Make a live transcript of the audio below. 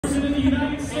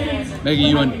Maggie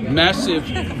Ewen,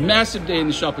 massive day in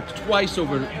the shop, but twice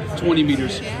over 20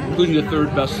 meters, including the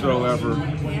third best throw ever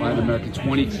by an American,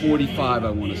 20:45, I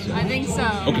want to say. I think so.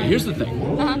 Okay, here's the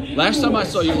thing. Last time I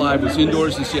saw you live was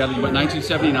indoors in Seattle. You went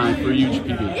 1979 for a huge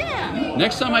PB. Yeah.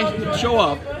 Next time I show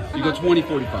up, you go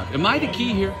 20:45. Am I the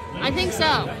key here? I think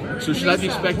so. So should I be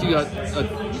expecting a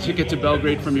ticket to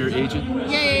Belgrade from your agent?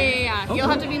 Yeah. Okay. You'll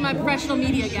have to be my professional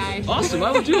media guy. Awesome,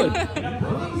 I will do it.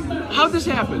 How'd this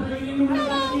happen?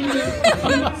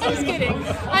 I'm just kidding.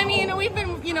 I mean, we've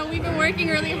been working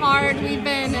really hard. We've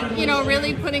been,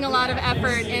 really putting a lot of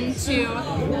effort into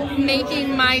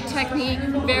making my technique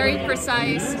very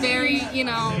precise, very,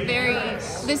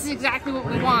 this is exactly what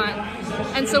we want.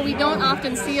 And so we don't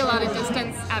often see a lot of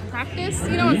distance at practice,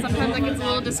 and sometimes that gets a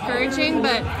little discouraging,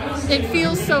 but it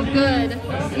feels so good,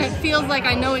 and it feels like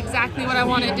I know exactly what I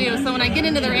want to do. So when I get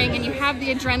into the ring and you have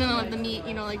the adrenaline of the meet,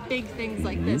 like big things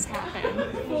like this happen.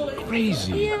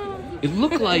 Crazy. Yeah. It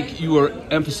looked like you were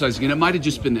emphasizing, and it might have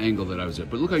just been the angle that I was at,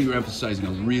 but look how you were emphasizing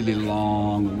a really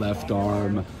long left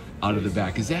arm out of the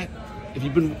back. Have you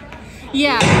been...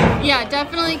 Yeah,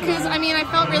 definitely, because, I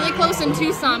felt really close in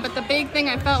Tucson, but the big thing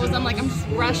I felt was I'm just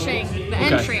rushing the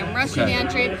entry. I'm rushing the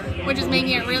entry, which is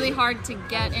making it really hard to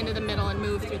get into the middle and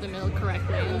move through the middle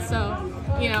correctly. And so,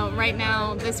 right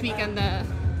now, this weekend, the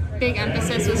big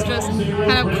emphasis was just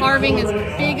kind of carving as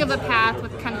big of a path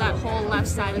with kind of that whole left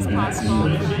side as possible,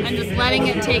 and just letting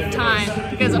it take time,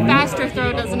 because a faster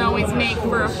throw doesn't always make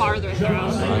for a farther throw.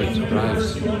 Right.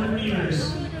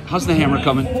 How's the hammer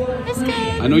coming? It's good.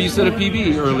 I know you set a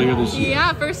PB earlier this year.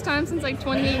 Yeah, first time since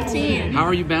 2018. How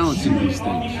are you balancing these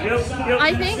things?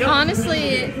 I think honestly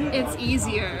it's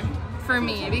easier for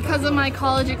me because of my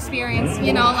college experience,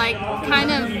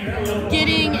 kind of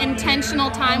getting intentional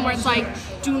time where it's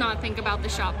do not think about the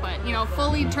shot put,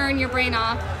 fully turn your brain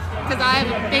off, because I have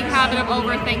a big habit of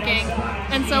overthinking.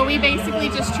 And so we basically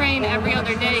just train every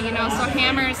other day, so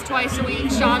hammers twice a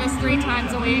week, shot is 3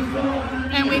 times a week,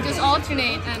 and we just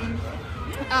alternate. And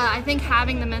I think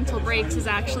having the mental breaks is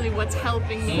actually what's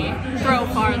helping me throw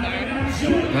farther.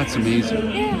 That's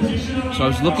amazing. Yeah. So I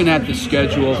was looking at the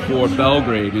schedule for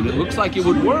Belgrade, and it looks like it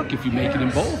would work if you make it in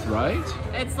both, right?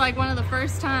 It's one of the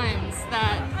first times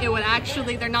that it would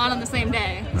actually, they're not on the same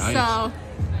day. Right. So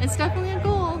it's definitely a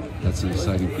goal. That's an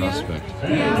exciting prospect.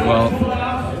 Yeah. Well,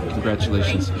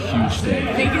 congratulations. Huge day.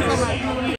 Thank you so much.